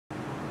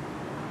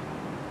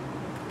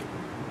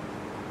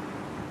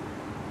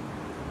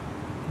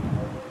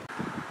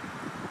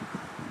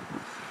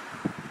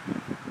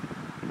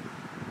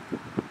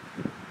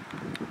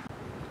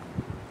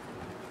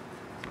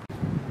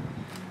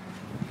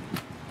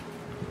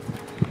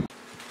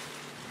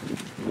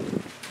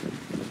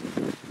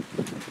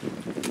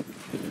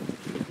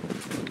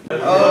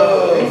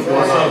Oh,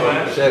 what's up,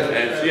 man?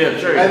 Chef. Yeah,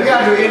 sure. Hey, we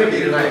gotta do an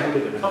interview tonight.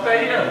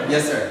 Okay, yeah.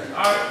 Yes, sir.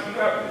 All right, you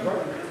got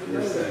it.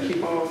 Yes, sir.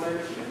 Keep on,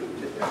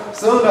 man.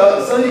 Soon,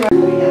 though. Soon you got.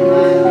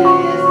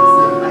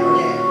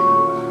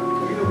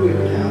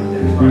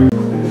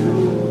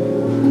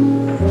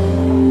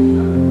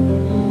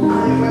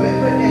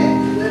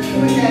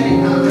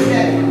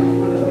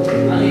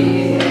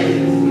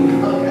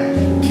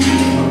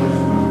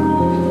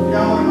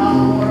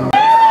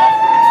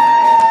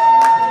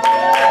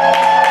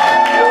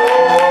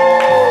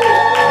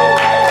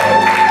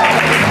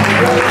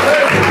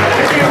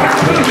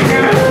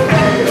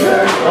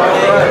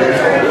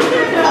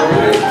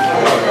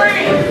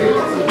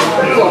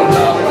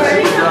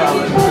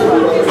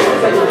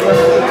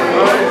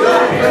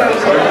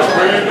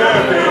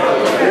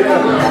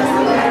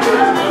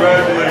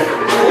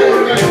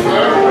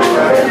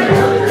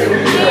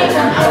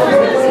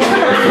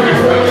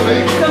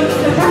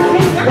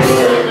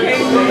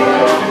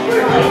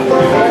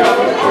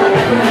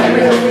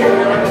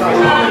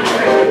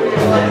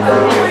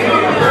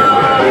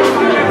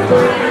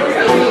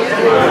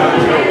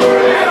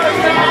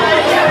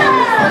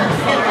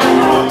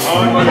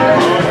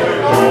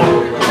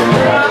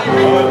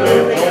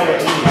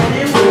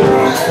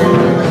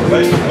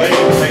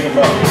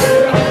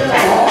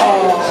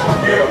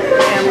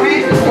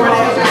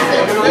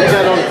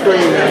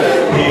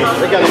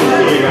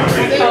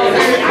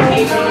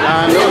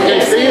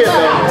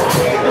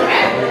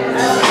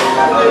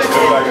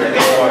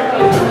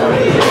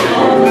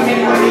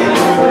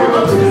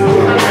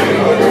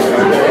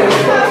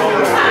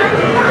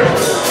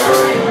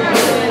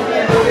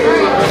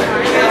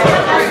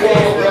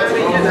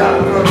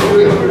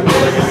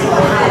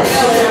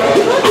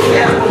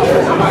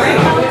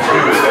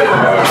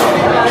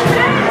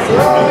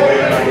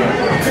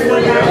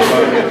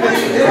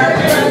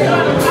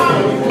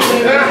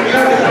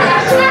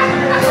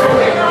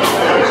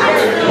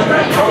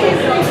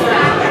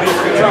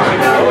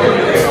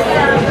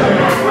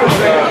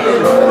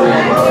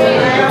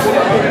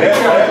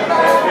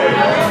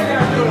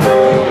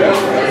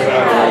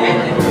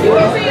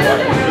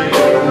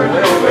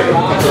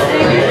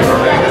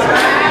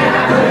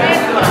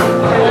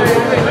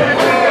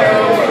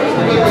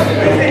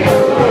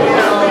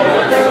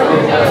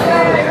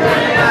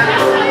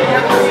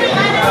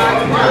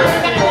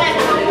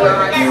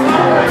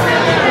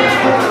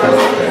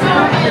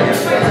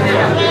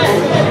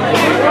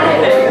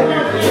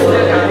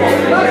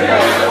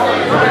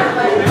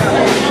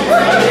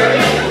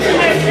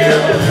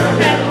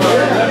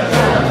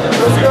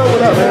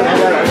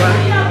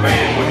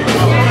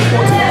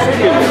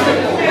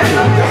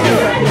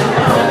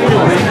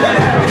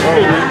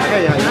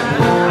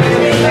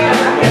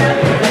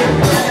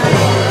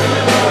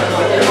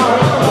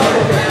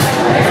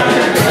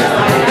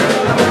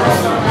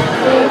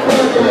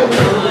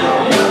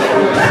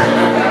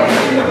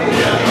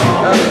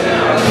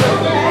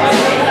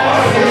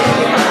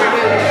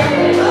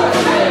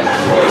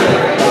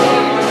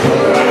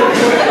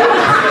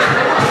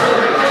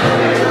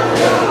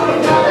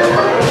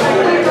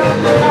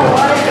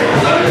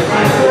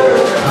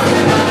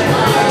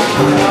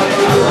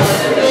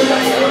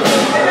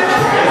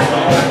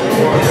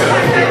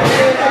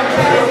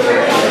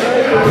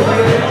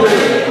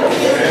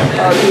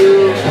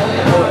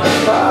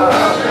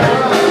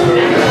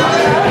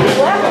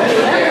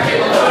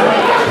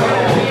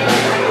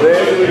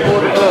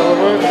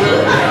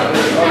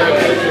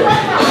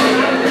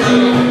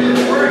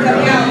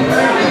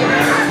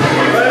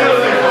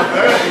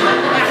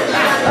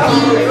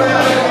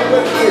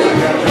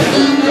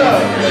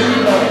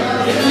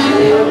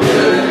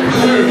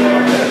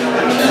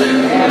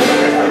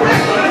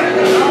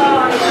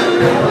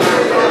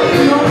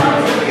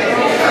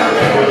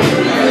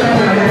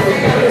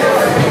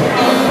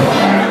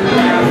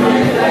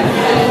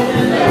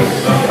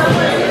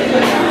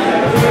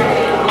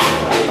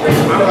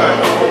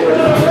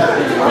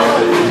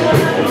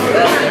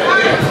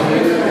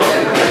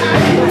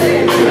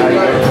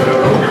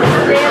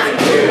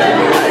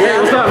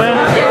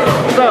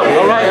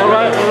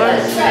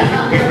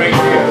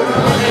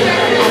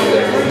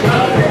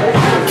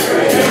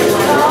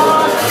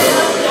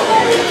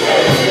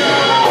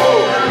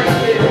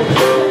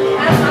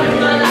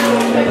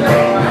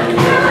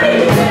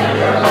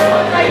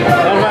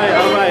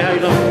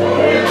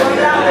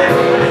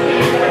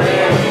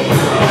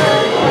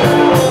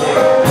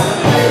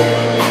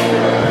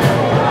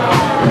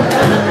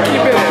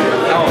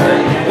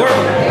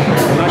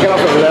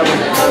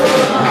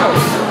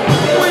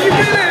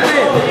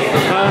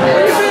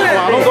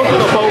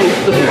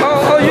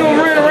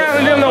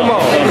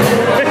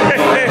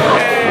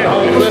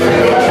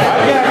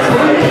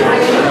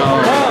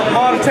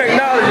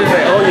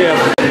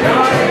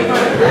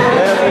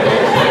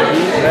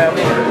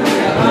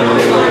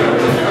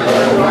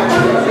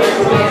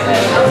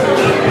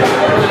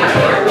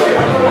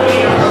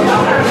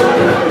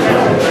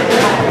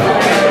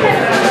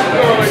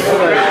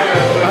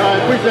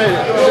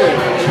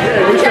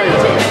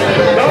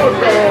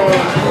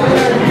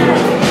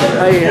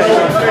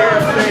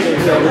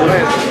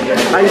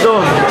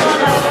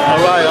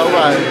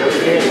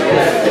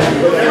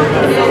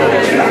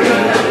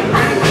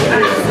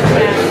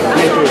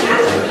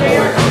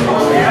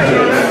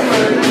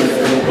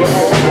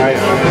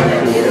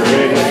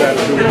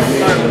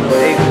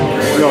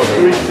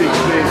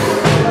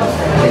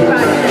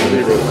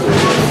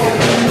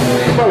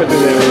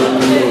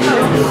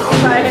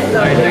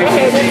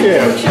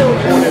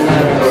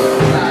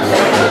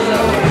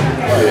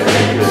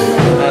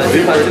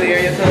 to the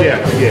area too? Yeah.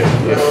 And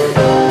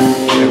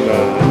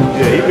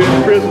yeah, he been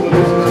in prison with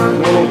this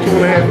going on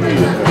 2.5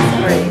 years.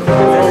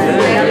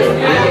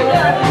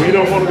 We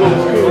don't want to go to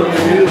school,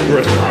 he is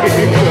great. I've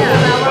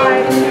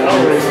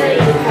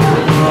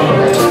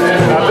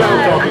been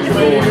talking to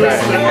him back.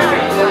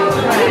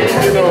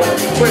 You know,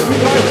 when we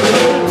like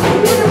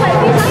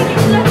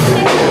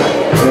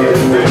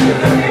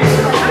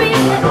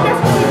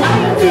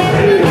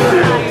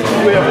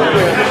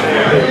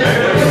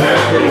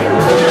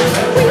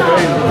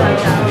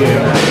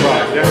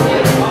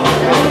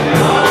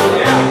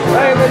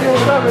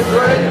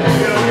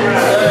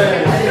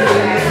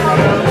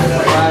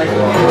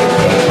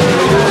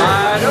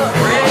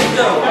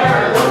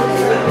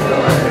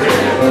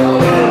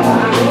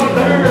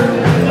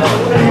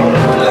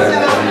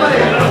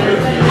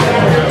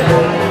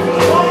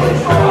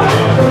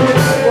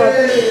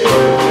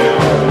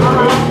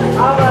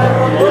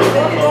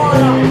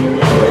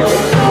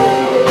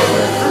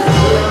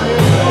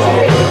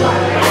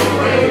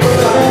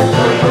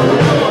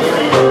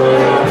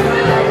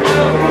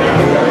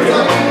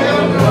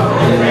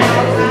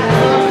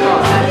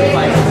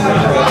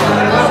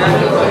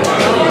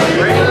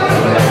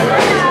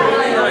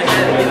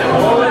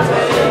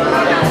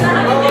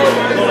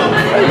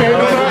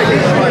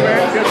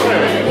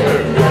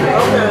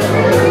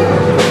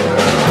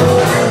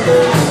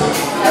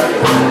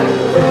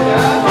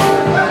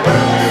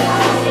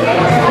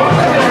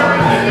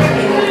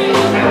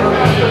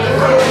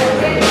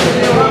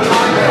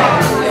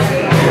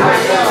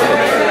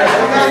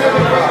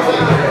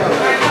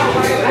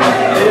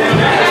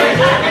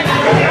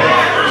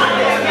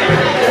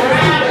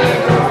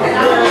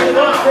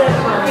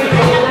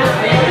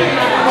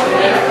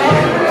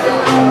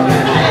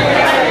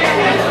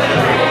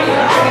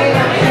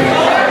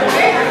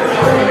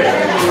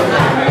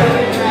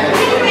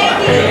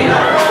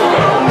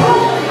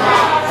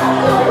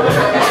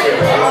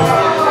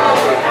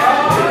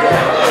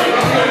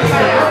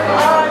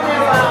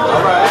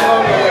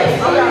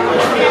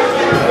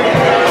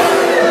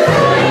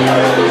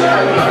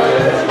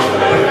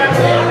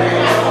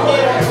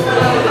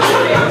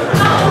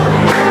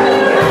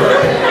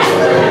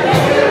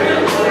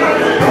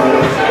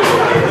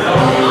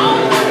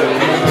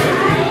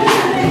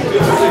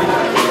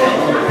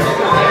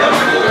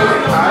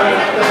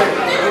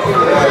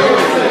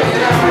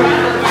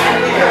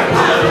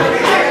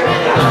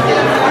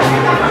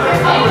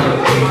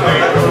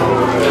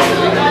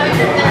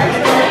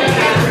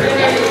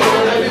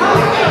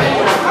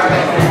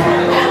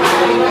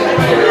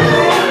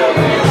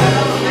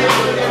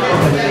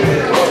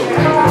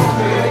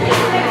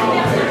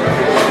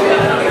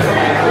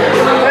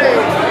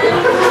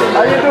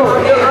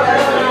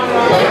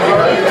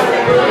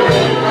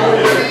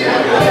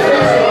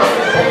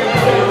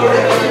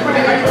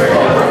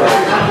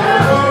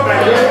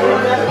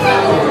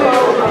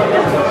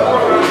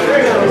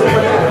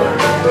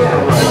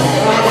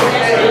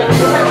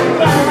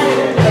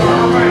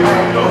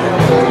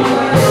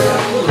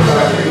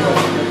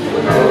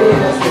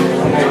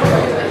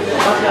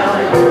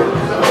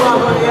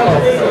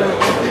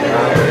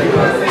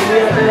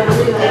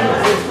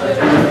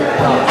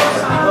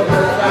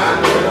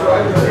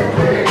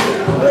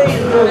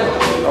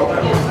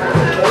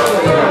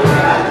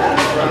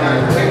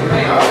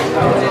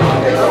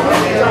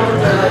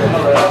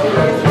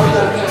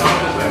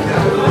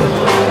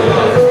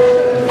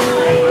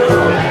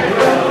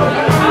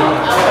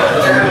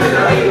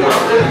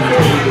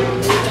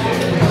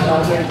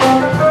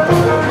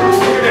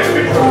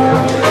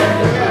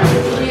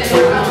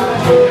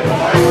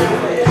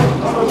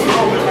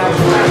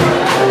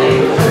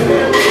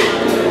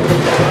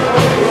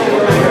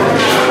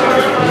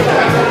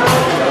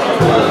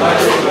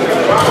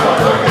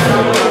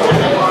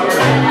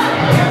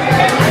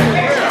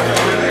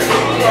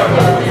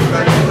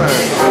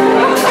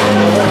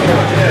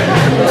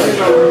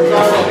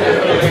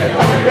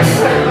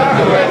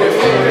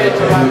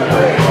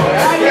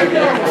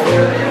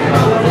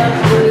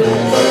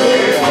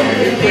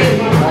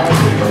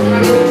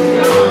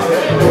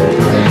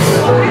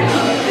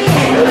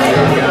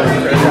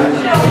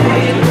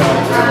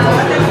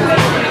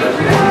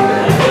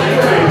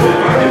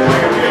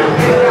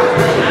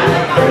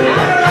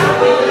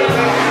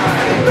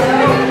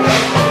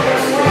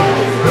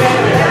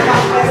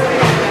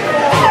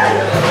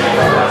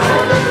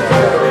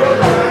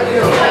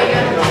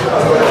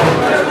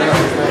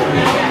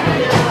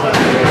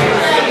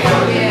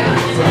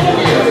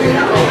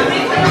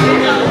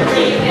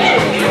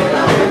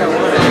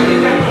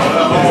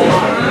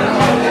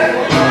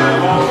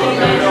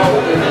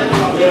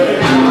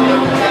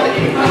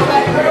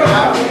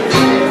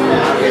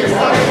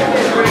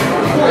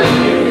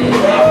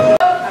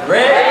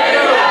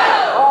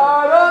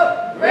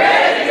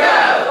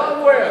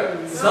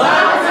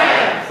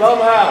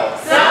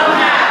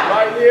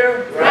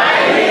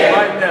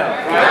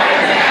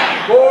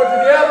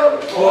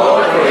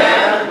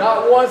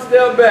one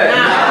step back.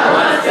 Not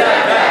one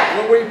step back.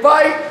 When we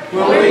fight, we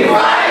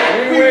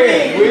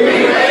win. We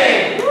win.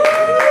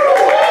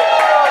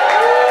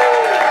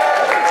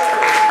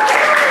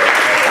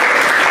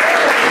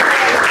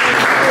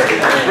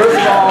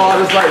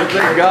 just like to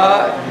thank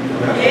God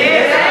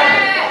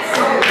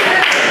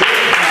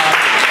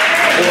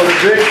for the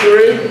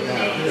victory,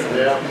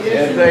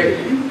 and thank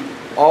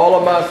all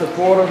of my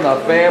supporters,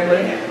 my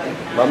family,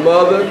 my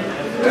mother,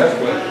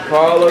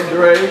 Carla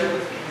Dre,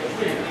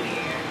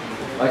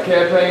 my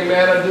campaign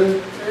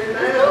manager,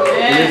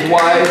 and his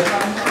wife,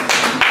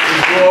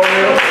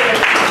 Gloria,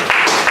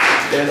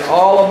 and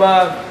all of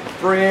my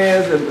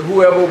friends and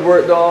whoever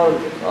worked on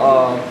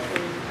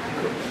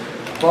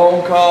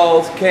phone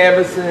calls,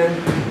 canvassing,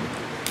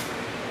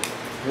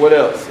 what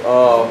else?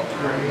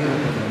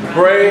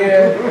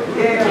 Praying,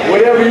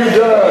 whatever you've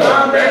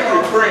done.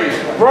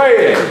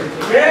 Praying.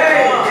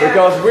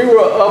 Because we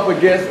were up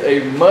against a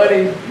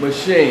money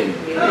machine.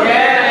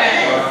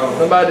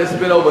 Somebody that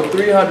spent over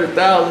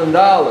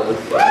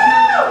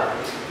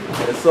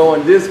 $300,000 and so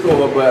on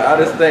Discord, but I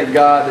just thank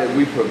God that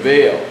we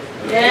prevailed.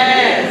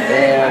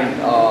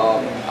 And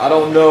I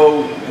don't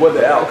know what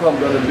the outcome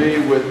is going to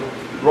be with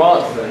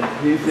Bronson.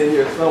 He's in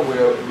here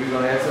somewhere. We're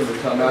going to ask him to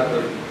come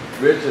after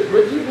Richard.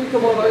 Richard, you can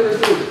come on over here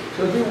too,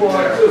 because you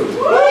won too.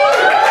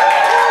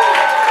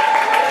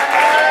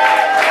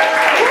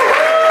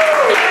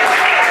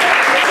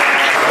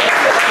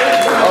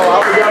 Oh, I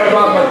forgot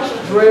about my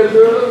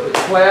treasurer,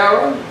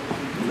 Clara,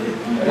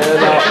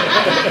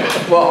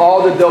 and for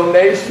all the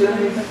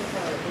donations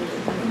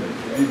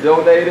you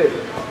donated.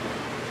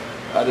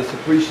 I just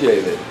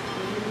appreciate it.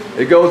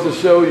 It goes to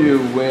show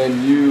you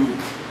when you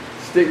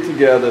stick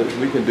together,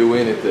 we can do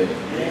anything.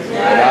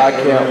 And our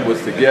camp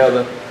was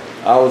together.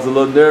 I was a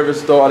little nervous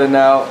starting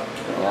out.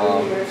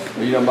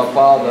 You know, my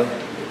father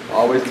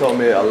always told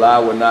me a lie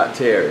would not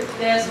tarry.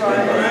 That's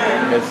right.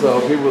 And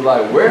so people were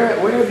like, where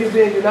have you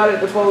been? You're not at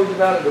the polls, you're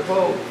not at the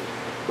polls.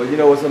 But you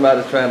know when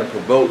somebody's trying to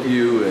provoke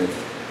you and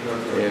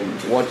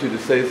want you to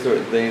say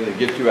certain things and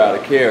get you out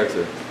of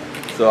character.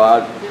 So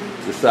I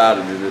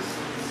decided to just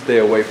stay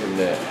away from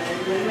that.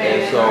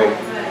 And so,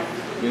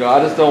 you know,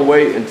 I just don't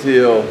wait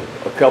until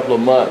a couple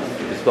of months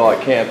to start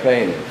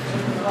campaigning.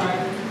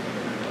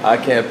 I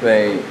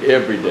campaign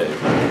every day.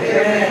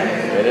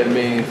 And it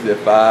means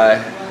if I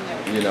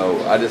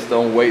just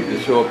don't wait to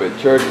show up at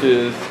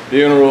churches,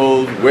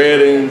 funerals,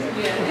 weddings,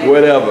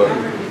 whatever,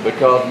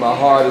 because my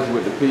heart is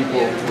with the people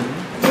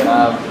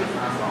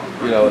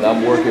and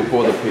I'm working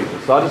for the people.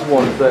 So I just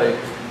want to say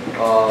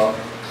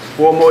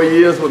 4 more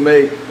years would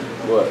make,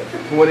 what,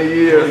 20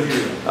 years?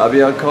 I'll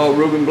be on call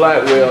Ruben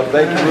Blackwell.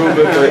 Thank you,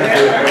 Ruben.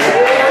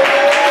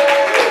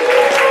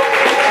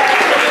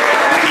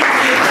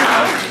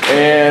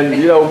 And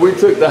you know, we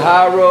took the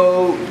high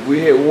road.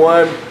 We had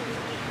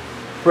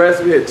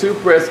two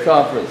press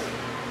conferences,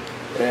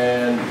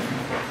 and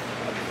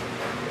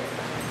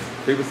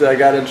people say I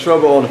got in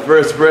trouble on the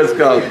first press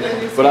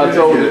conference, but I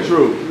told the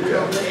truth.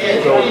 I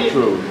told the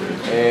truth.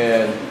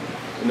 And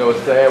you know,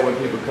 it's sad when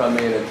people come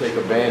in and take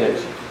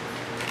advantage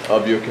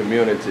of your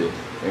community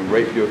and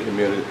rape your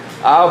community.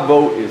 Our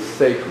vote is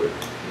sacred.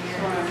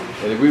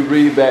 And if we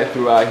read back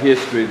through our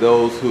history,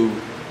 those who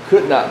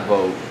could not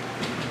vote,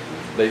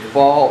 they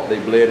fought, they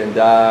bled and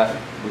died.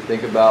 We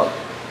think about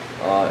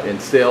in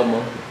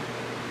Selma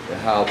and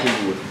how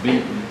people was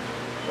beaten.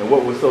 And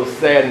what was so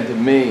saddening to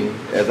me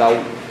as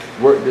I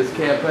worked this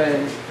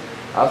campaign,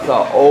 I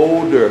saw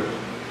older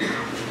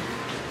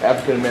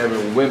African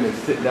American women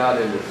sitting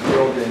out in the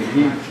sweltering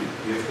heat.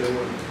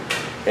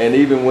 And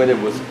even when it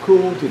was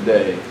cool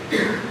today,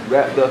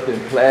 wrapped up in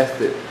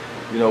plastic,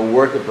 you know,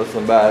 working for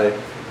somebody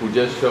who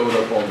just showed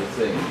up on the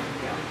scene.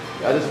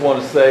 I just want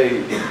to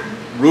say,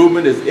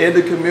 Ruben is in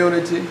the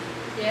community.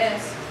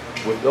 Yes.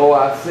 With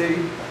OIC.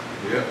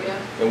 Yeah.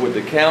 And with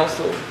the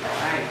council.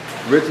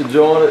 Richard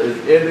Joyner is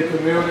in the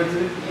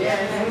community. Yes.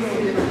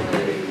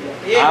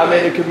 I'm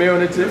in the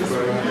community.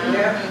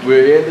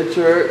 We're in the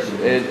church,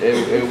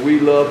 and we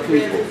love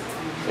people.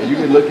 And you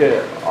can look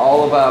at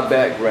all of our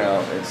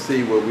background and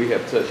see where we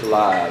have touched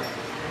lives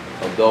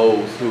of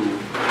those who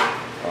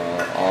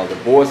are the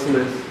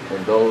voiceless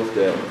and those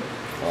that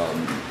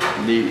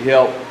need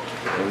help,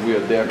 and we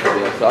are there for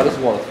them. So I just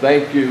want to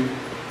thank you,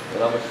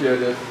 and I'm going to share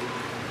this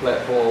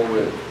platform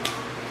with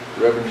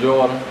Reverend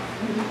Joyner,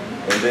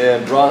 and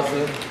then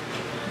Bronson.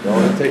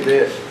 Don't take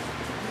that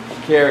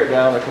carrot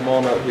down and come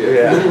on up here.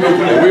 Yeah.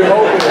 And we're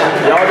hoping,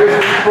 y'all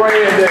just keep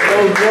praying that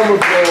those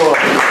numbers go up.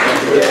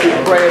 Just keep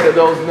praying that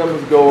those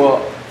numbers go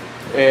up.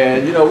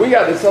 And you know, we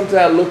got to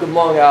sometimes look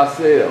among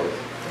ourselves,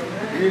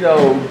 you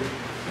know,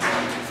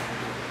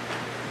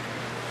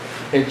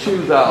 and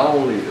choose our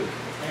own leaders.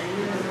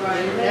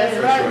 That's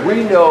right.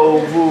 We know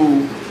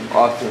who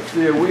are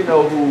sincere, we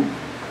know who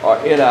are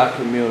in our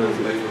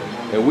community,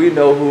 and we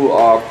know who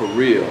are for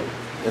real.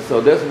 And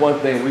so that's one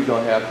thing we're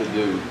going to have to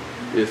do,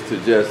 is to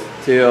just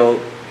tell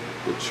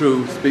the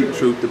truth, speak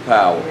truth to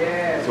power.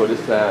 So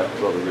this time,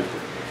 Brother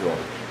Richard, join.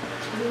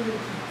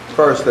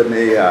 First, let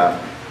me,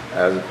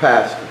 as a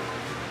pastor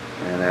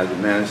and as a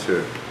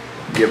minister,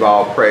 give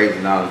all praise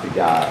and honor to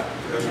God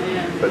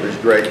for this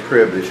great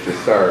privilege to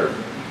serve.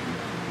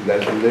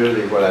 That's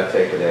literally what I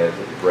take it as,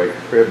 a great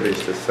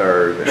privilege to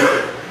serve. And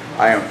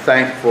I am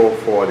thankful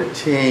for the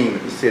team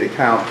at the City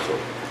Council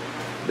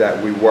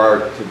that we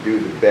work to do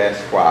the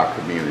best for our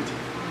community.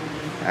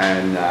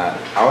 And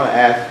I want to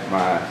ask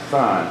my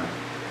son,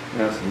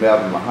 Mr.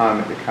 Melvin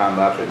Muhammad, to come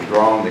up, and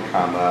Drone to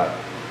come up,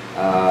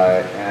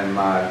 and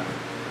my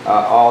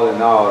all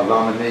in all,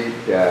 Dominique,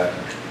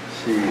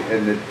 she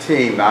and the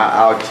team,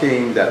 our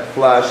team that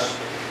flush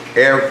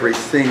every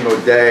single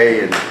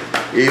day, and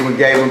even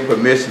gave them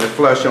permission to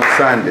flush on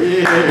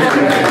Sunday. Yeah.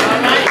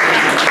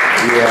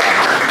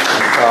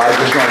 So I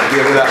just want to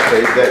give it up.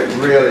 They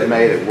really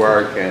made it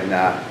work, and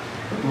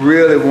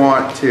really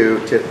want to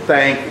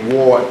thank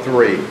Ward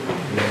 3.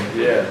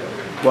 Yeah.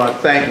 Want to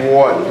thank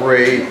Ward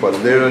 3 for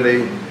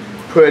literally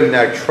putting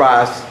their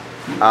trust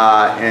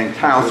in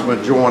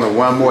Councilman Joyner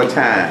one more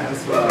time. And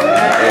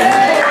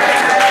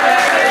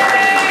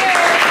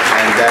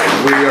that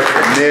we are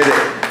committed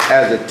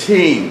as a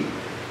team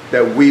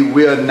that we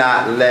will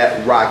not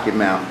let Rocky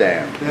Mount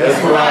down. That's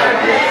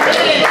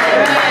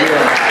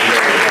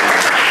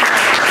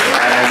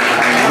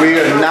And we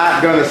are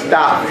not going to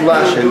stop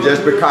flushing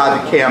just because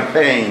the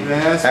campaign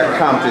has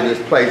come to this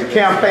place. The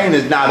campaign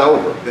is not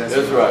over. That's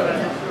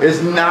right.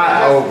 It's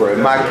not over.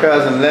 My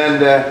cousin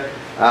Linda,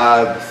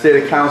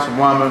 city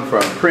councilwoman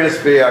from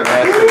Princeville,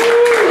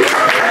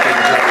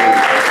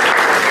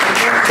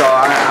 so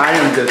I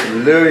am just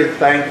literally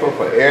thankful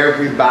for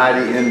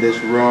everybody in this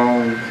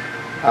room.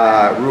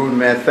 Rude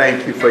man,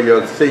 thank you for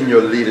your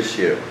senior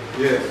leadership.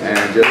 Yes.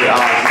 And just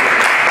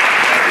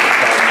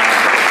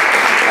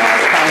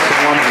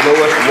Councilwoman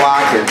Lois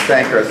Watkins,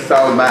 thank her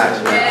so much.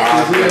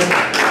 Awesome.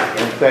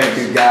 And thank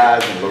you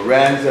guys. And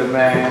Lorenza,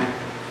 man,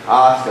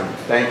 awesome.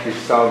 Thank you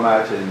so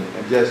much.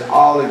 And just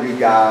all of you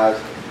guys.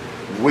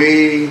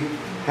 We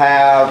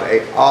have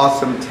an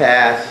awesome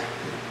task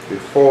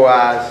before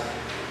us,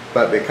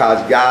 but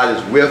because God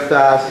is with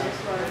us,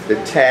 the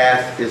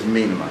task is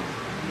minimum,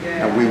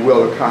 and we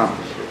will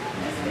accomplish it.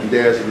 And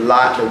there's a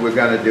lot that we're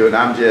going to do, and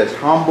I'm just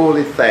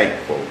humbly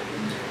thankful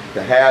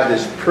to have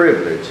this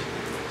privilege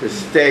to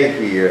stay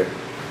here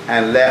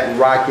and let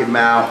Rocky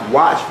Mount,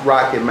 watch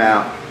Rocky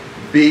Mount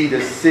be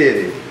the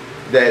city,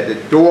 that the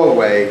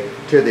doorway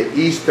to the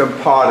eastern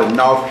part of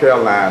North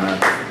Carolina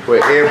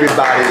where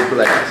everybody is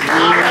blessed.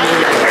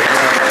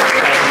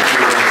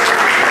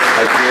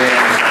 Again,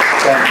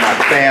 thank my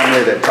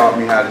family that taught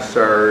me how to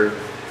serve.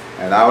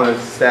 And I want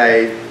to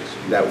say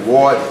that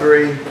Ward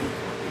 3,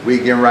 we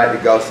getting ready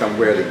to go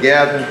somewhere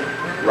together.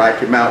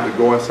 Rocky Mount, we're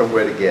going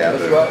somewhere together.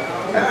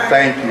 And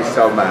thank you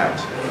so much.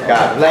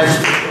 God bless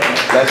you.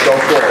 Let's go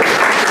forward.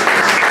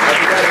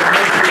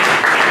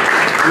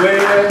 Glenn.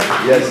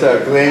 Yes,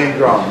 sir. Glenn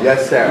Drum.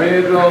 Yes, sir.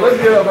 Glenn Drum. Let's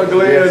get up for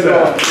Glenn Yes,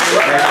 Drum.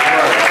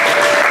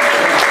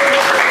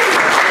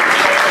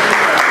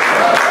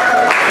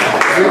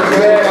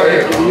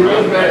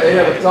 They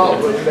had a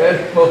talk with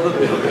that.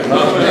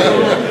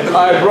 All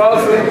right,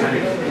 Bronson.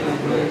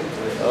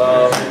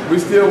 We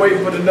still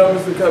waiting for the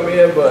numbers to come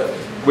in, but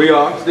we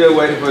are still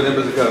waiting for the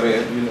numbers to come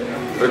in.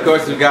 Of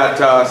course, we've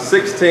got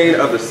 16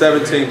 of the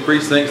 17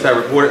 precincts have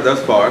reported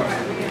thus far.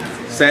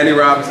 Sandy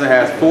Robinson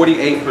has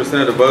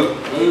 48% of the vote,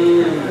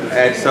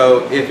 and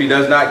so if he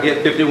does not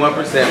get 51%,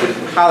 which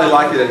is highly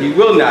likely that he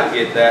will not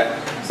get that,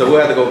 so we'll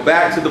have to go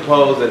back to the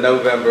polls in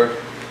November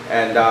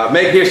and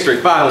make history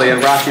finally in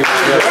Rocky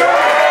Mount.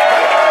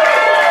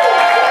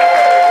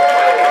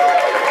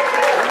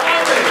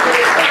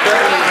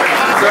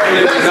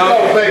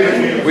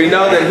 Certainly we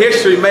know that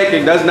history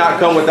making does not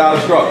come without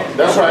a struggle.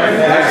 That's right.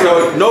 And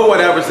so no one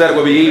ever said it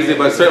would be easy,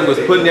 but certainly was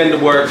putting in the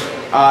work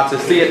to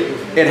see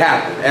it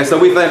happen. And so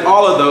we thank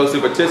all of those who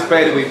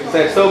participated. We've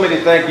said so many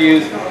thank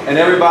yous, and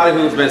everybody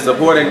who's been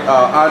supporting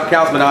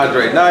Councilman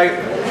Andre Knight,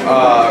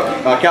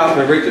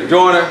 Councilman Richard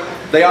Joyner.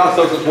 They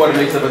also supported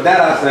me, so with that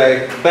I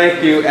say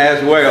thank you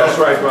as well. That's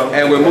right, brother.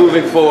 And we're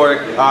moving forward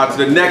to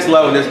the next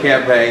level in this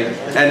campaign.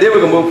 And then we're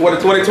going to move forward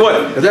to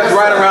 2020, because that's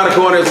right around the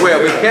corner as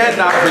well. We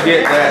cannot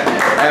forget that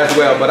as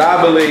well. But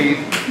I believe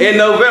in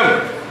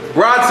November,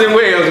 Bronson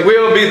Williams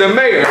will be the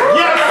mayor.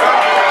 Yes!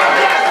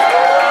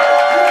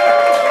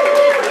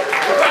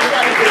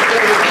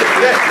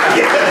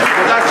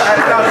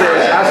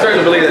 I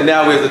certainly believe that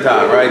now is the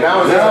time, right?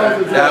 Now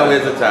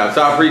is the time.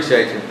 So I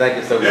appreciate you. Thank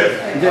you so much.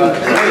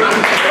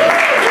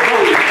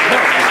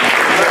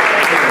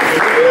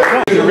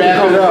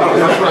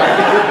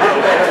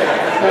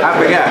 I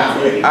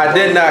forgot. I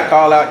did not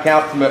call out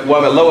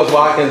Councilwoman Lois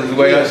Watkins as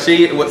well.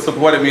 She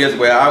supported me as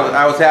well.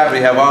 I was happy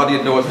to have all the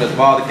endorsements of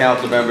all the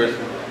council members.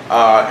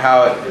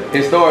 How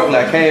historically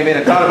I came in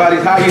and thought about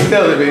these, how you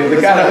telling me,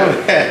 the kind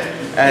of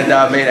and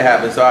made it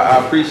happen. So I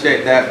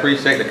appreciate that.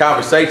 Appreciate the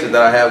conversations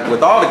that I have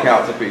with all the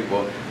council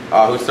people,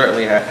 who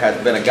certainly has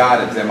been a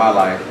guidance in my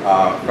life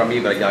from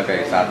even a young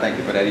age. So I thank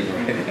you for that.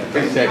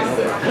 Appreciate it.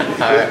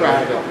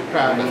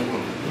 Proud of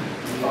you.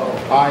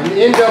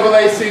 In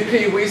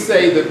NAACP, we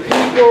say the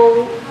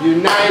people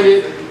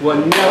united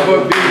will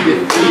never be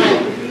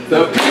defeated.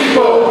 The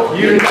people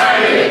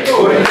united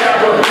will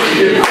never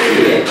be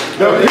defeated.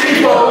 The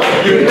people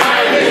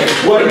united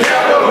will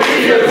never be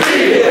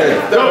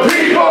defeated. The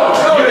people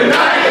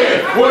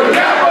united will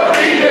never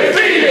be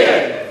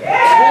defeated.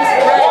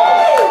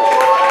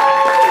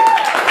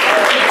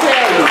 Let me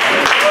tell you,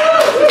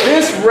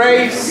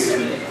 race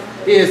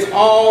is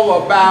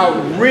all about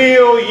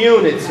real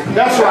unity.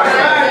 That's right.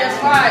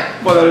 That's right.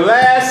 For the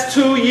last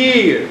 2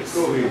 years,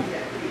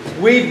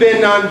 we've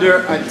been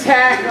under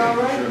attack.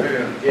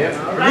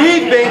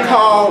 We've been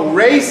called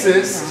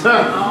racist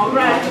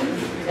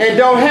and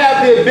don't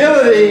have the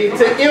ability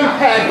to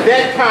impact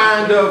that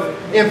kind of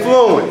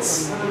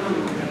influence.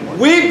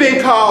 We've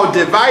been called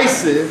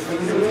divisive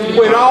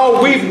when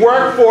all we've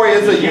worked for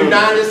is a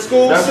united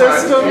school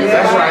system,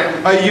 That's right.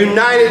 a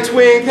united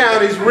Twin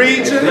Counties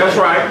region, That's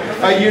right.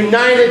 a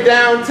united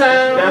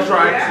downtown, That's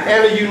right.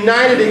 and a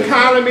united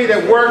economy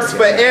that works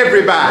for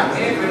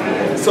everybody.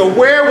 So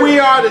where we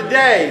are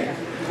today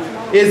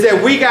is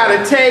that we got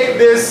to take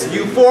this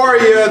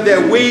euphoria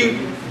that we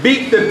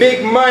beat the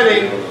big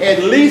money,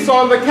 at least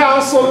on the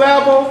council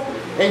level,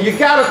 and you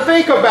got to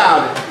think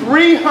about it.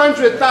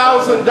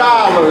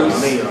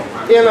 $300,000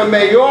 in a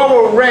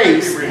mayoral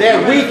race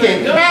that we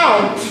can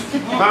count,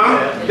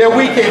 that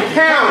we can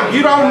count.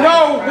 You don't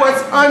know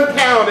what's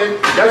uncounted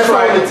that's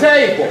on the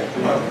table.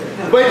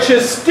 But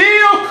you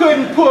still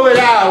couldn't pull it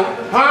out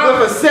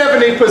with a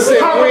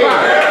 70% win.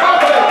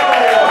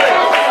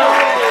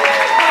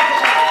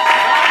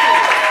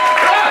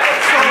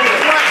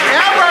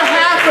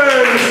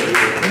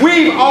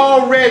 We've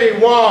already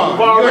won.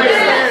 You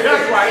understand?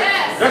 That's right.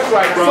 That's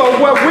right, bro. So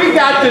what we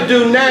got to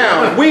do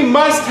now, we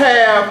must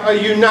have a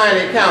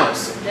united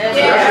council.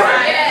 That's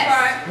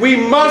right. We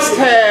must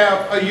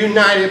have a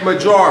united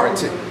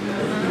majority.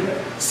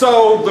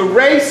 So the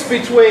race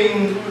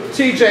between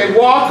T.J.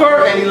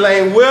 Walker and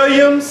Elaine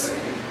Williams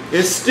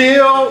is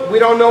still, we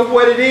don't know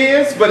what it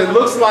is, but it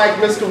looks like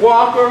Mr.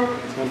 Walker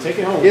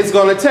is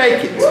going to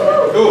take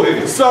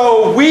it.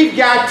 So we've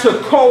got to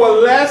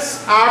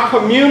coalesce our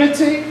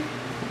community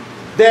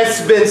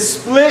that's been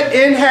split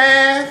in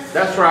half.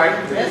 That's right.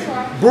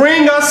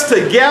 Bring us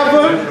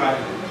together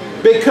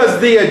because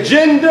the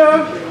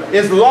agenda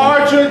is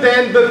larger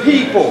than the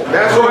people.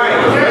 That's right.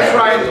 That's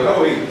right.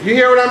 You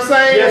hear what I'm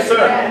saying? Yes,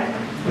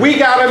 sir. We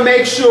got to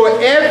make sure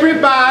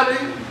everybody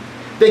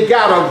that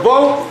got a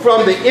vote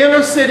from the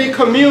inner city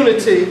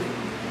community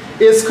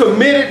is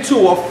committed to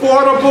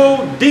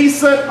affordable,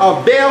 decent,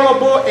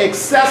 available,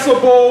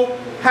 accessible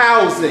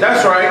housing.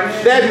 That's right.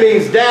 That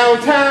means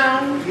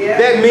downtown.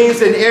 That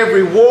means in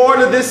every ward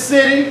of this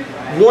city,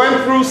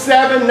 1 through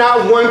 7,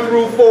 not 1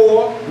 through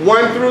 4,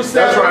 1 through 7.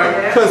 That's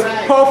right. Because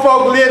poor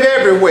folk live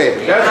everywhere.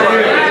 That's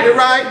right. You're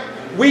right.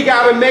 We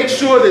got to make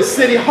sure that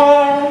City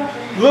Hall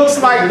looks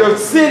like the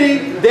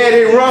city that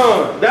it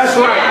runs. That's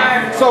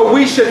right. So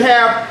we should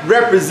have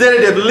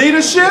representative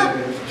leadership.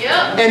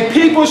 And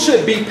people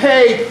should be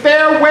paid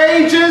fair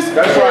wages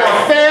for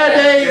a fair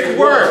day's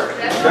work.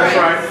 That's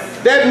right.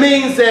 That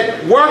means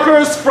that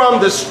workers from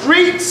the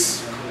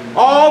streets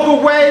all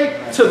the way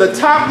to the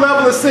top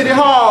level of City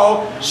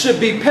Hall should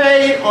be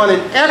paid on an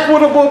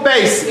equitable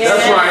basis.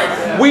 That's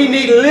right. We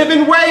need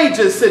living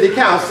wages, City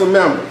Council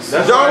members.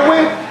 Don't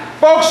we?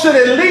 Folks should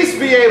at least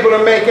be able to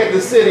make at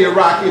the City of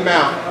Rocky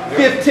Mount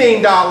 $15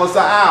 an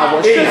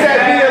hour. Should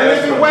that be a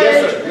living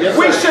wage? Yes,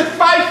 we should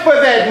fight for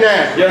that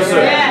now. Yes,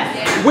 sir.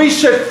 We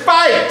should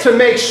fight to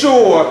make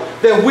sure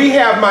that we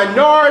have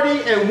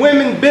minority and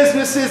women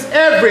businesses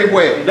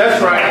everywhere.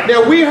 That's right.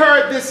 Now we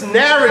heard this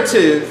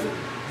narrative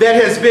that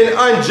has been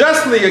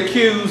unjustly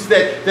accused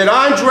that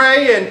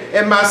Andre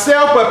and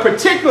myself, but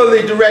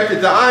particularly directed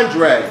to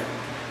Andre,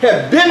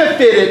 have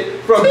benefited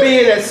from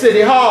being at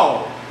City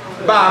Hall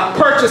by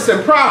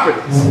purchasing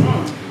properties.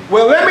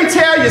 Well, let me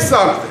tell you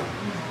something.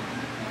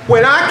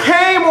 When I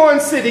came on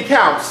City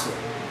Council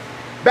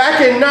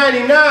back in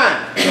 '99,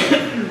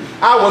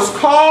 I was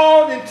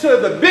called into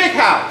the big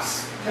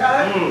house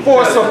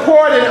for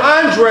supporting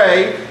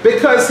Andre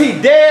because he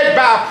dared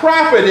buy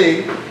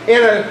property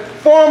in a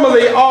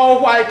formerly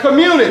all-white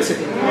community.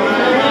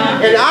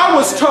 And I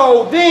was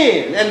told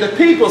then, and the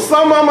people,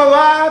 some of them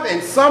alive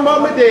and some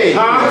of them are dead.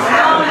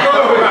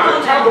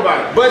 Talk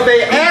about it. But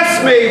they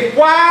asked me,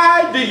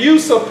 why do you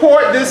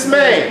support this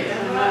man?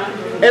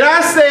 And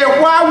I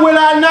said, why would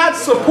I not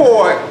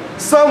support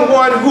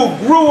someone who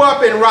grew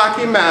up in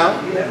Rocky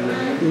Mount,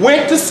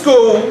 went to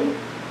school,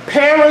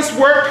 parents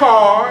worked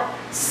hard,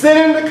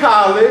 sent him to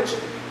college,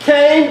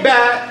 came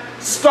back,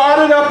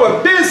 started up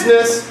a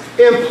business,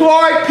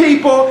 employed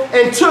people,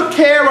 and took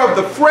care of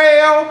the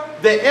frail,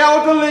 the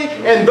elderly,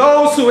 and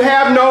those who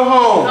have no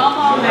home.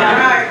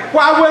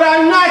 Why would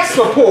I not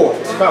support?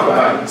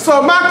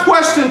 So my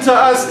question to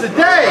us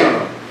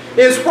today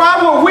is, why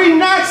would we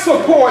not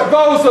support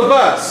those of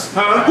us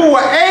who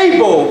are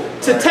able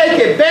to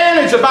take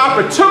advantage of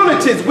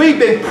opportunities? We've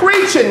been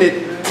preaching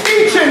it,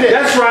 teaching it,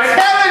 That's right.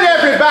 telling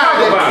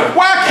everybody.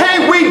 Why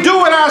can't we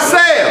do it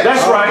ourselves?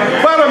 That's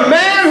right. But a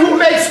man who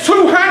makes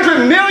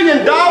 $200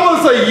 million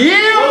a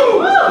year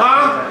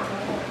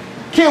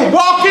can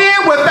walk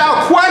in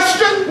without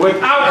question?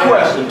 Without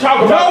question.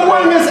 Talk about No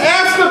one has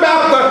asked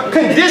about the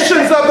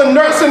conditions of the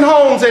nursing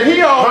homes that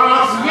he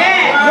owns.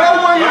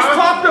 No one has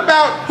talked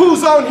about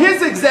who's on his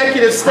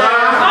executive staff.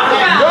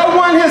 No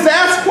one has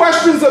asked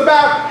questions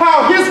about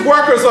how his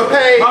workers are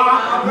paid.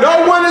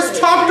 No one has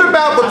talked about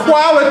about the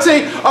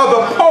quality of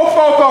the poor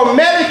folk on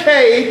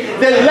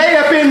Medicaid that lay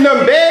up in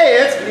them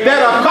beds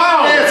that are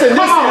financing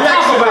this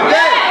election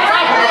today.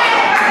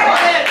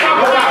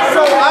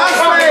 So I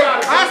say,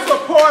 I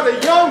support a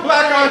young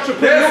black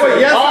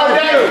entrepreneur. Yes, I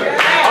do.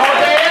 All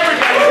day,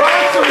 every day.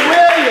 Bronson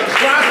Williams.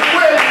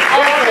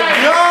 Is a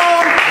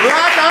young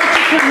black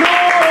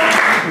entrepreneur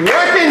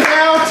working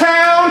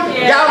downtown,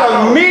 got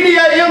a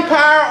media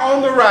empire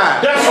on the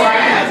rise. That's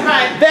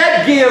right.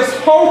 That gives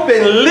hope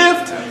and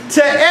lift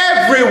to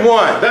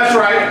everyone. That's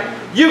right.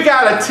 You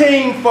got a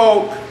team,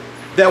 folk,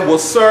 that will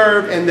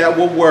serve and that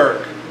will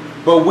work.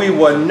 But we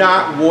will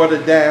not water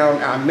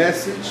down our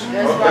message.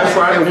 That's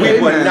right. And we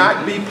will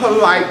not be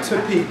polite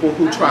to people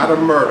who try to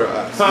murder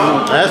us.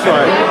 That's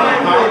right.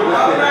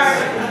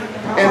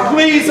 And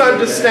please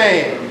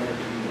understand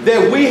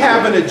that we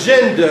have an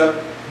agenda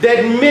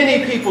that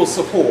many people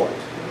support.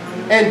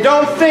 And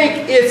don't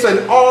think it's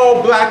an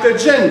all-black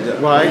agenda.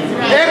 Right.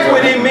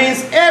 Equity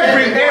means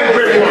everyone.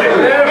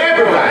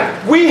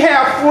 Everybody. We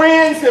have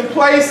friends in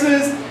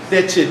places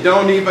that you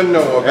don't even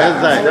know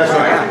about. That's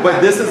right.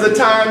 But this is the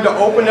time to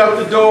open up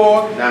the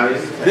door.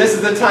 This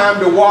is the time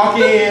to walk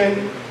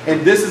in.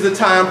 And this is the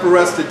time for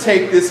us to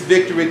take this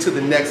victory to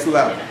the next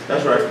level.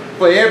 That's right.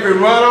 For every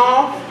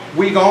runoff,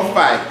 we gonna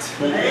fight.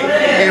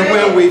 And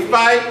when we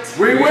fight,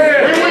 We win.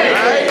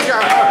 Thank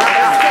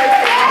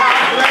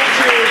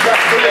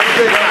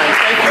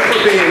you for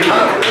being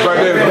here. But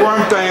there's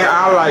one thing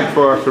I like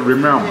for us to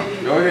remember.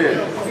 Go ahead.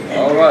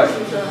 All right.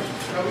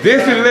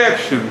 This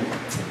election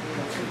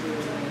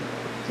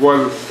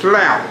was a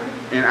slap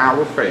in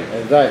our face.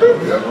 Exactly.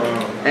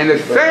 And the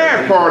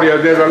sad part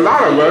is that a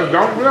lot of us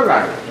don't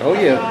realize it. Oh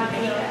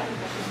yeah.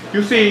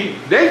 You see,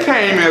 they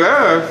came at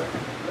us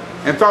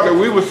and thought that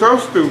we were so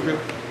stupid,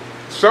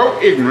 so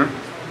ignorant,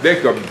 they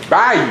could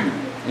buy you.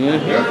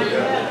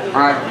 All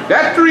right.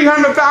 That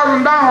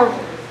 $300,000,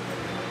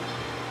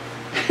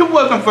 it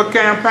wasn't for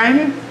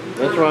campaigning.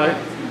 That's right.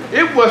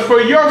 It was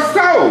for your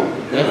soul.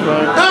 That's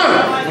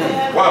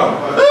right.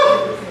 Wow.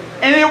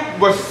 And it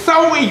was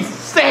so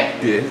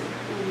effective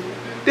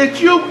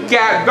that you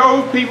got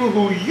those people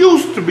who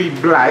used to be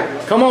black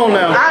Come on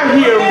now. out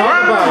here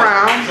running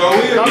around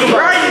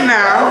right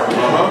now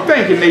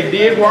thinking they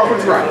did what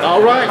was right.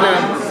 All right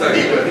now.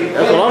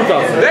 That's what I'm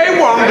talking about. They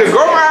wanted to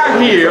go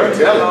out here,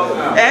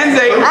 and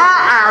they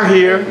are out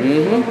here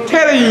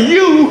telling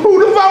you who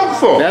to vote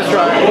for. That's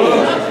right.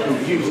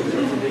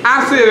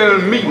 I said at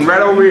a meeting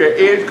right over here at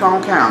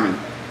Edgecombe County,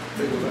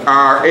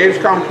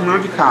 Edgecombe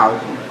Community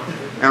College,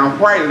 and a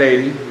white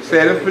lady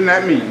sat up in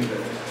that meeting,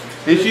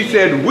 and she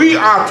said, we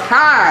are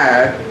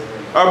tired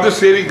of the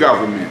city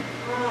government.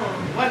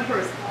 One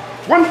person.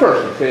 One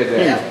person said that.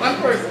 Yeah, one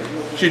person.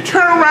 She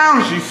turned around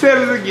and she said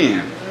it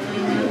again.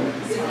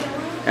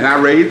 And I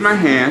raised my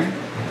hand,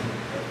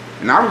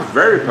 and I was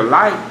very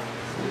polite.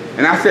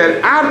 And I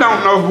said, I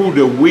don't know who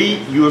the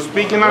we you were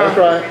speaking of. That's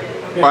right.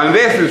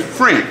 Unless it's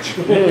French.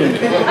 Because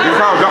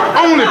the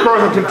only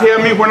person can tell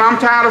me when I'm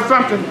tired of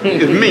something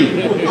is me.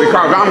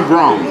 Because I'm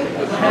grown.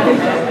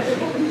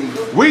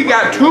 We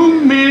got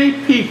too many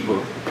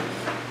people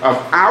of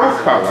our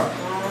color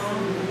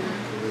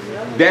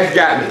that's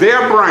got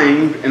their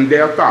brains and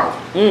their thoughts.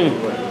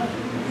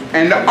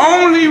 And the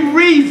only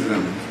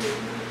reason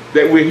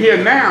that we're here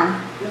now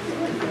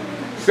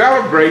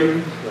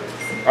celebrating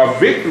a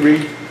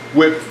victory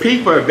with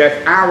people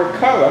that's our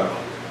color,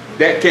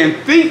 that can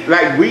think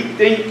like we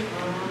think,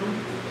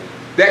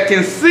 that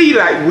can see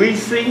like we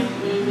see.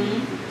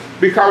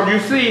 Because you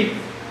see,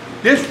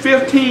 this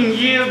 15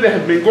 years that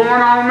has been going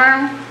on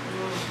now,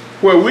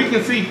 where we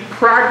can see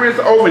progress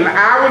over in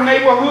our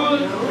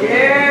neighborhood.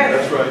 Yeah.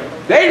 That's right.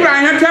 They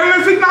right here telling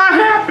us it's not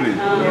happening.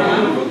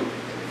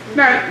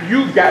 Now,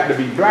 you got to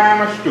be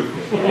blind or stupid.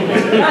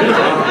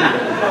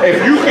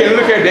 If you can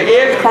look at the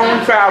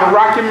Edgecombe side of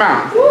Rocky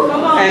Mountain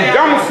and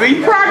don't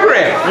see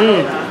progress.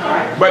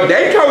 But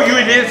they told you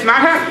it's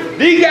not happening.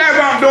 These guys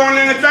aren't doing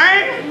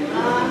anything.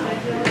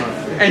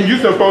 And you're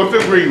supposed to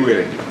agree with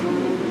it.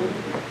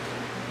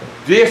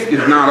 This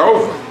is not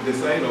over.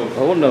 This ain't over.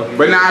 Oh no.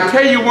 But now I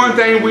tell you one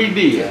thing we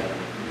did.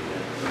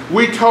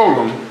 We told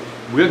them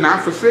we're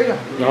not for sale.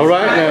 All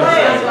right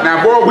now.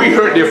 Now boy, we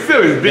hurt their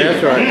feelings big.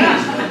 That's right.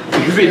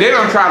 You see, they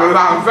don't try a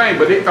lot of things,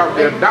 but they thought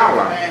their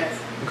dollar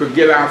could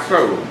get our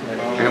soul.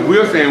 And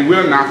we're saying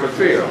we're not for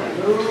sale.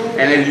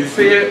 And as you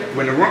said,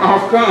 when the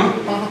runoff comes,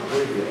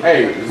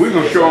 hey, we're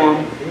going to show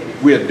them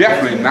we're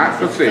definitely not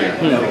for sale.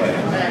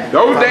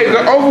 Those days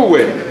are over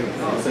with.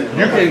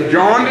 You can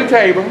join the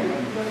table,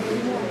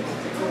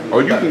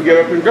 or you can get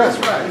up and go.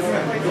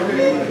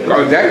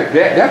 Because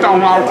that's the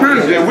only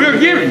alternative that we're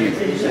giving you.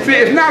 See,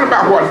 it's not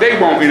about what they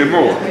want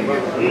anymore.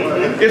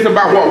 It's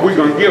about what we're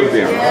going to give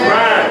them.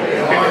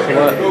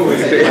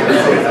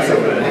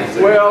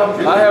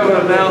 Well, I have an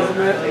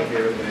announcement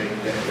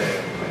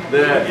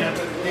that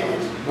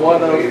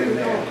one of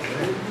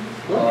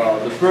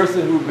the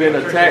person who's been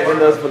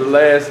attacking us for the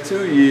last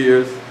 2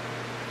 years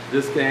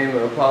just came and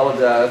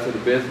apologized to the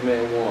best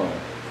man won.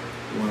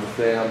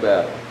 Sam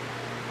Battle.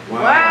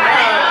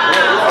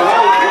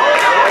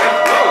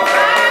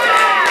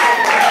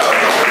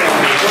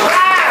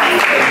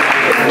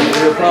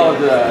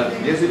 apologize.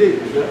 Yes, he did.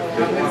 The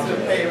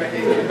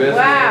best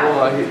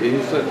Wow. he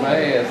shook my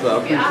hand, so I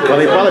appreciate Well,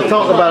 they it. probably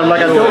talked about him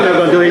like I told them they were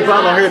going to do. He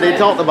probably heard they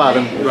talked about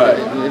him. Right.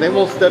 They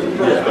won't step in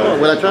front of the door.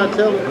 What I try to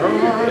tell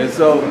them? And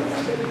so,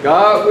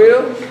 God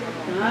will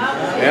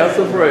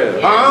answer prayer.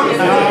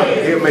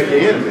 He'll make your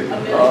enemy.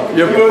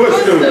 Your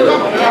footstool.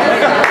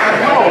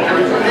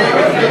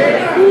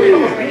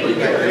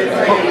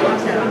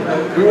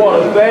 We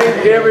want to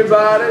thank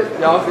everybody.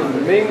 Y'all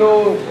can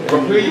mingle.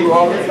 But please, do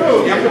all this.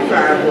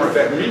 emphasize what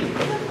that means.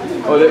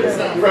 Oh,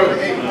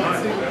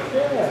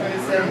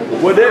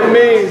 what that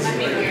means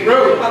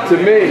to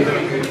me,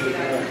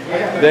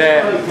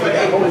 that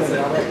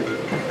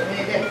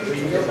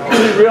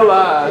he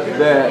realized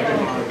that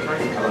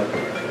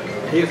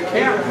His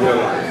camp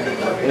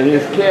realized. in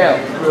his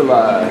camp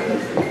realized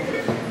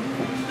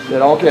that I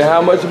don't care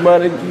how much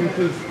money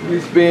you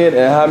spend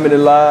and how many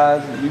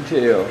lies you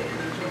tell,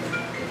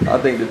 I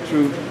think the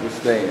truth will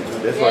stand.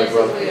 That's right,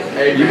 brother.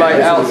 You might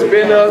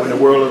outspend us, When the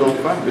world is on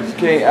fire. but you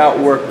can't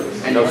outwork us.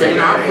 And you can't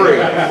out-pray.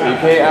 You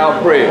can't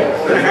outpray us.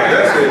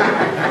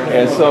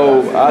 And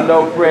so I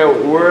know prayer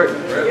would work.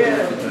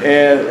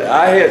 And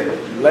I had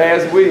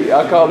last week,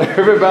 I called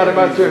everybody in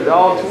my church,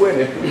 all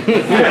 20.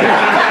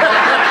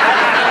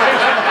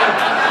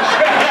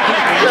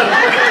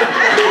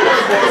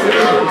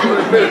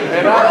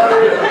 And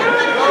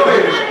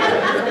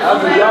I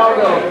said, y'all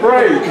gonna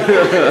pray. And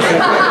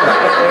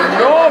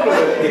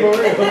normally,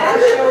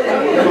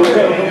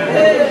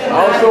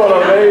 I'm sort of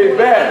laid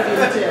back.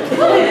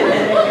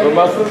 But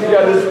my sister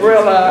got this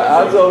prayer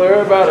line. I told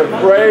everybody,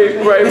 pray,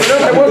 pray. They're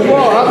like, what's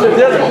wrong? I said,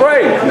 just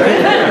pray.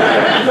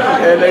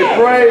 And they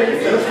prayed.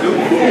 We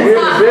had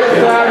the best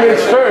time in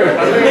church.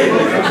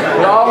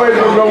 But I always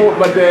remember with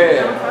my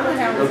dad.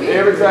 Because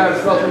every time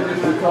something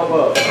used to come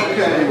up,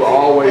 he would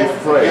always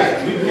pray. I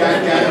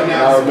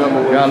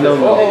remember when Y'all know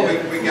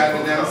We got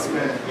an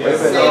announcement.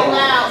 Say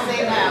loud,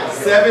 say loud.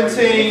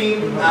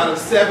 17 out of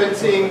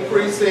 17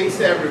 precincts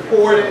have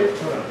reported.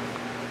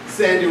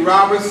 Sandy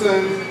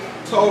Robertson,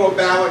 total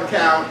ballot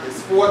count is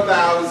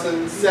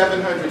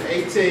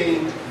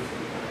 4,718.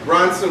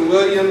 Bronson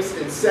Williams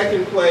in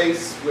second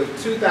place with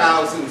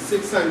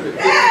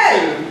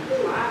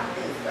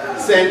 2,652.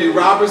 Sandy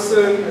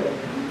Robertson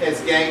has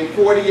gained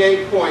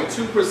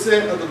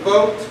 48.2% of the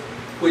vote,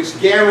 which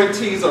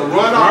guarantees a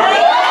runoff.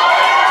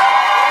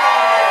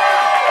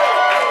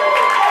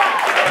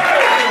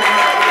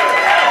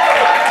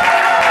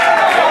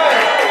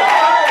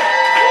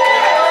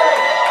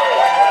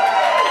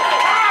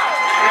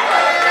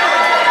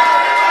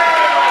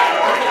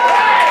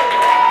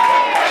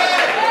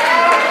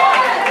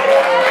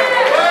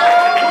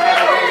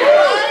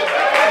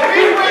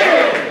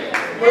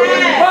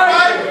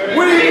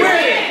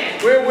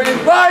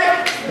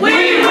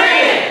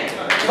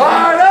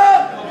 Fired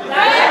up!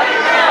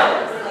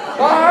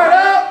 Fired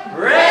up!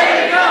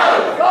 Ready to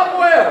go!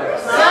 Somewhere!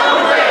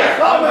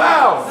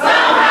 Somehow!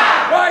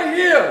 Right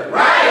here!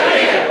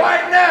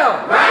 Right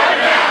now!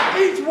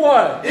 Each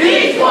one!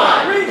 Reach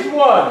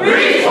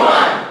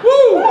one!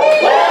 Woo!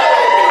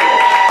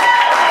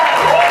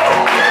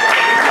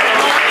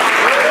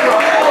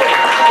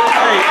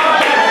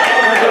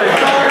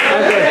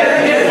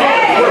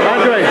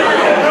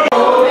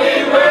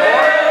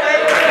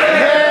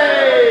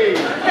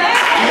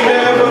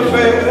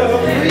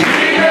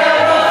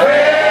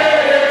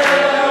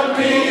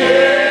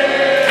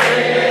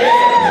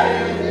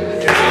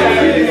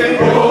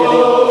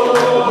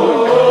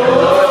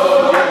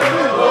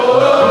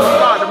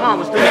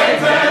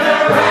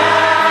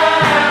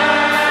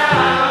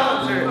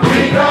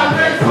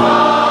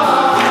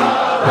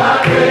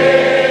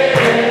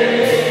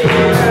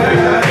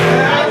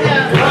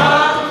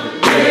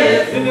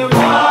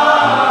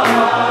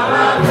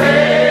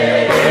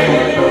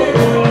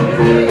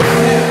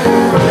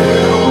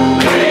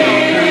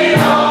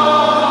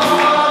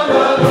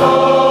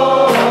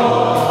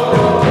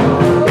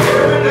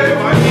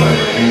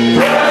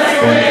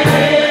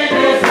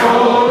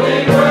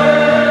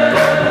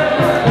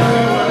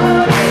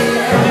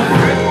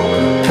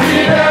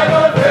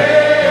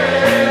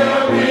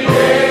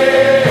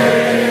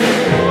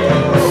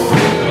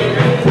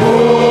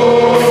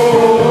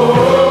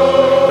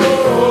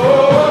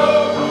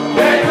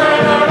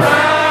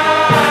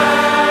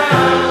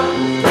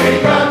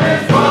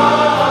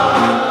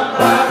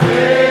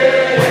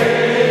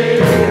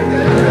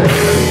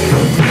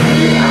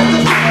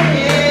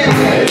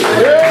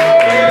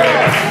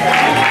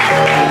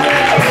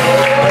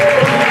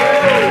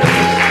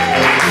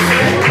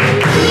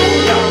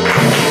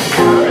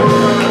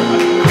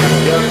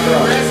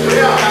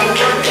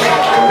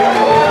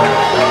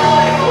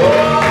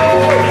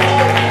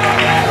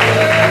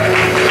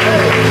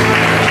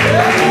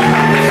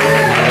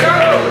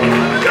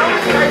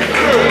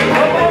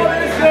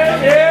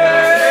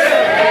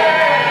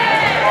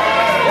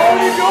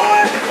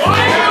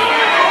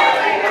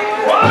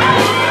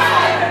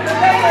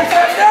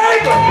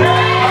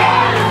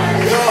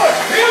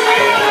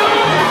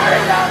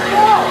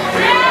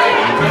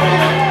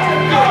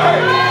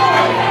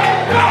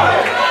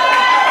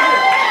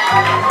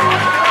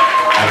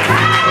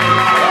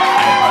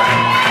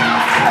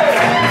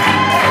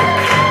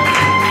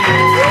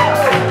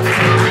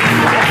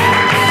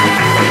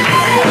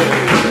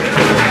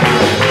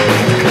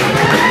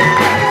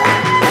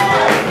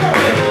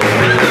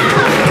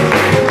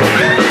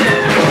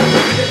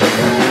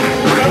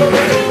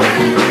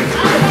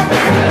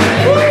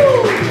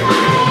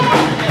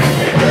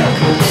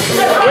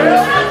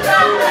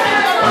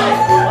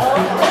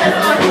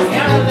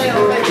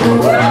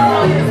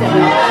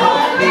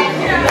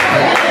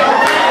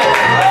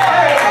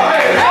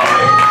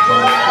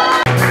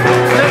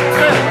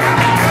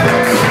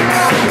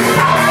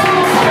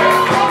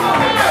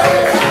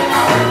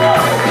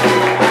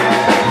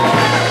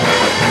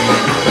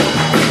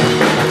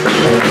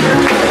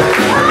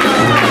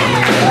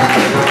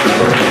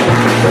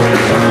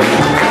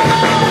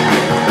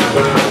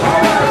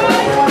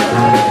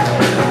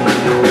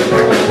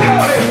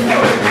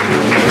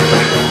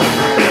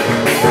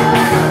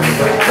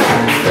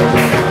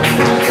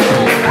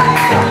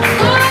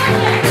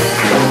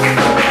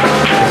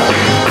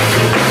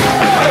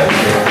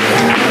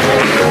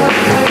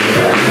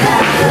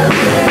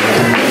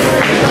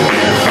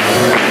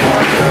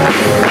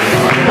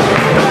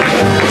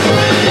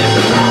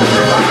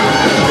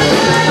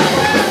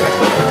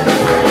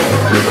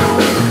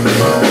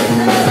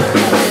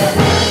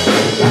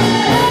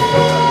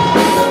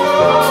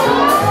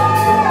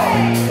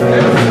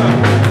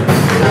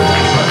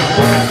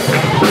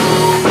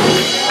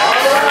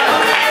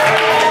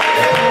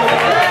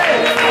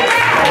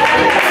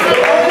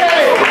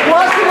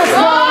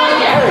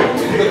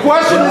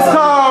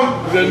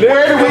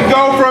 where do we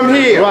go from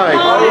here? Right,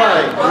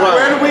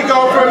 Where do we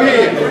go from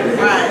here?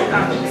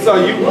 So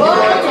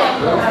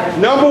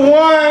number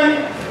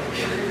one,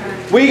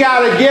 we got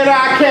to get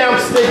our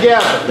camps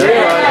together.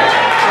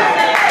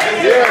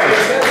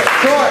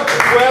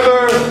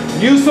 Whether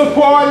you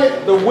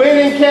supported the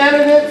winning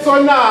candidates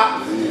or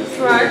not,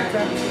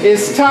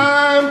 it's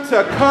time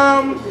to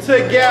come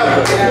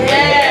together.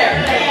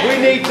 We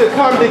need to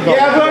come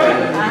together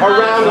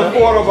around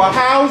affordable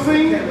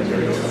housing,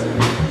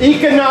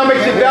 economic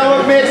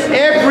development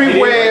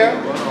everywhere,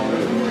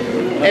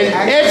 an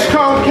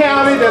Edgecombe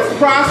County that's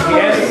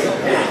prosperous,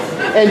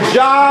 and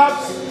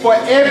jobs for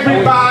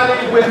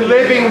everybody with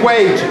living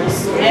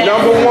wages.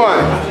 Number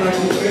one.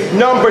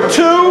 Number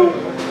two,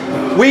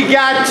 we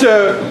got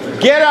to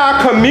get our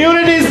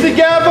communities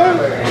together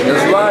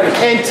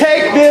and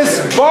take this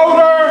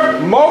voter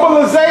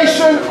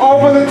mobilization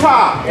over the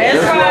top.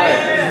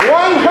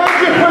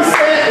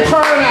 100%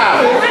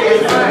 turnout.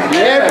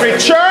 Every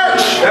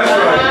church,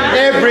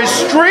 every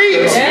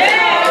street,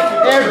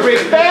 every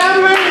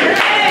family,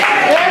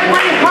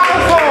 every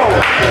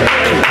household.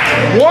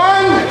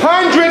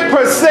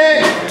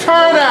 100%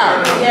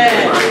 turnout.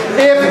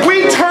 If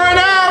we turn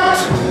out,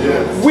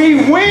 we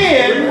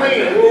win.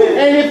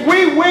 And if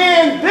we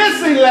win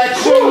this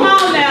election,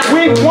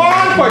 we've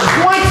won for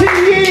 20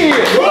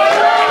 years.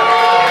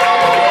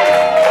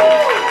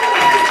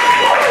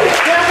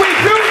 Can we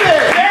do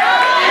this?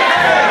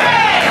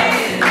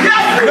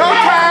 No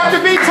time to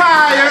be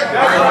tired.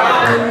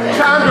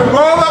 Time to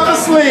roll up the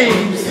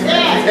sleeves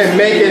and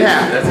make it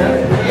happen.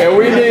 And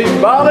we need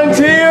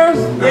volunteers.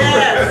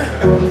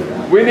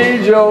 We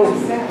need your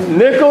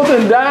nickels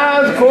and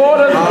dimes,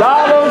 quarters,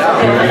 dollars,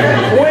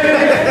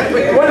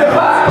 20,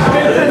 25,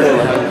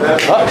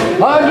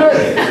 50,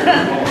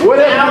 100,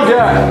 whatever you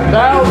got,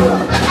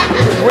 thousands.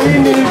 We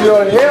need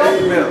your help.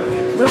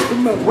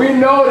 We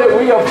know that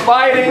we are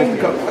fighting,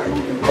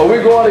 or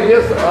we're going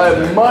against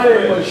a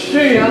money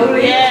machine. I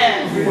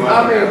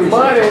mean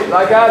money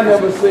like I've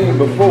never seen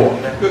before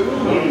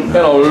in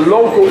a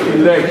local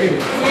election.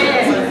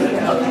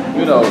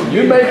 You know,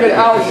 you make it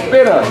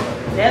outspin us.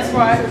 That's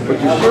right. But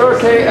you sure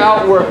can't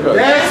outwork us.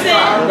 That's it.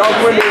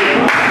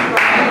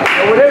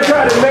 When they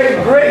try to make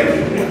it great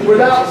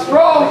without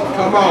straw,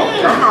 Come on.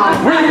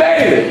 we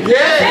made it.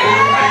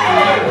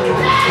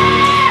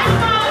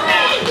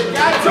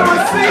 Got to a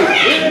seat. We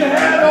didn't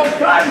have no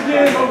cotton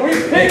gin, but we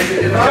picked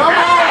it. Come on.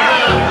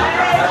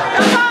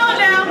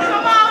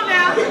 Come on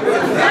now. We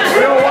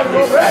don't want to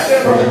go back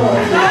there no more.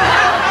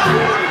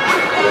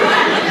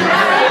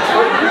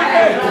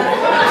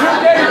 You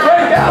can't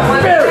break our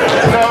spirit.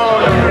 No.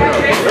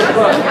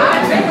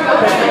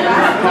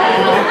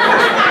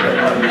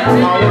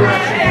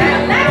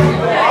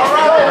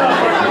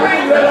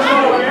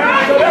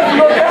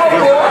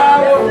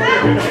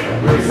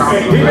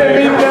 We've been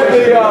meeting at the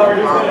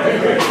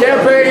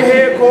campaign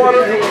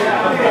headquarters.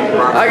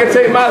 I can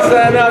take my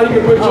sign out, you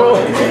can put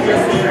yours.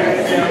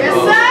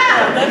 Yes, sir.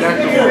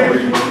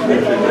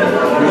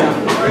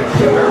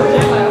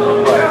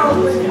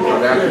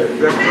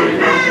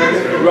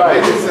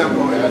 Right.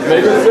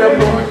 Make it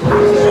simple.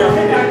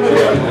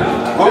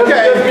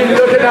 Okay.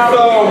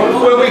 So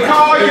when we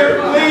call you,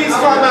 please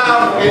come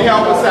out and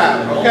help us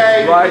out,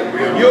 okay? Right.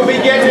 You'll be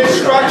getting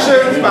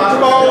instructions by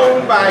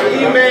phone, by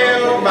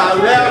email, by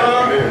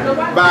letter,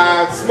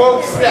 by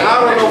smoke stick,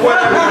 I don't know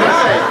what you're going to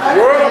say.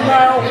 Word of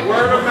mouth.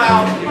 Word of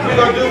mouth. We're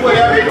going to do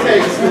whatever it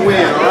takes to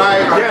win, all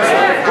right? Yes.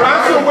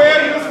 Bronson, where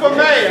are you for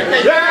mayor?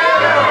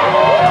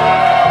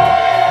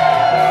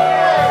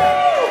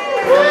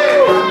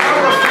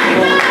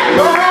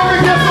 Go home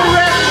and get some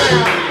rest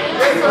now.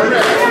 Get some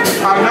rest.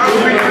 Another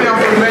piece of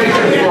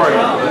information for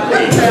you.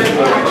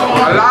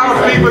 A lot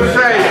of people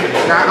say,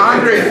 now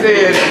Andre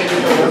said,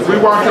 we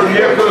want your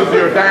nickels,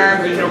 your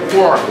dimes, and your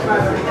quarters.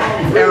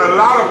 And a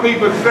lot of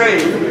people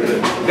say,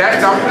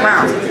 that don't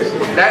count.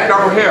 That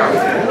don't help.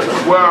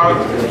 Well,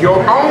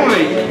 your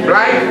only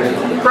black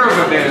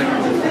president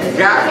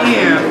got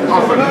in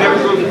off of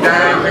nickels,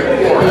 dimes, and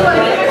quarters.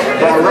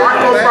 Barack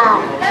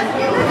Obama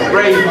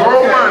raised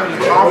more money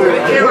off of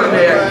the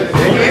internet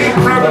than any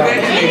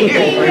president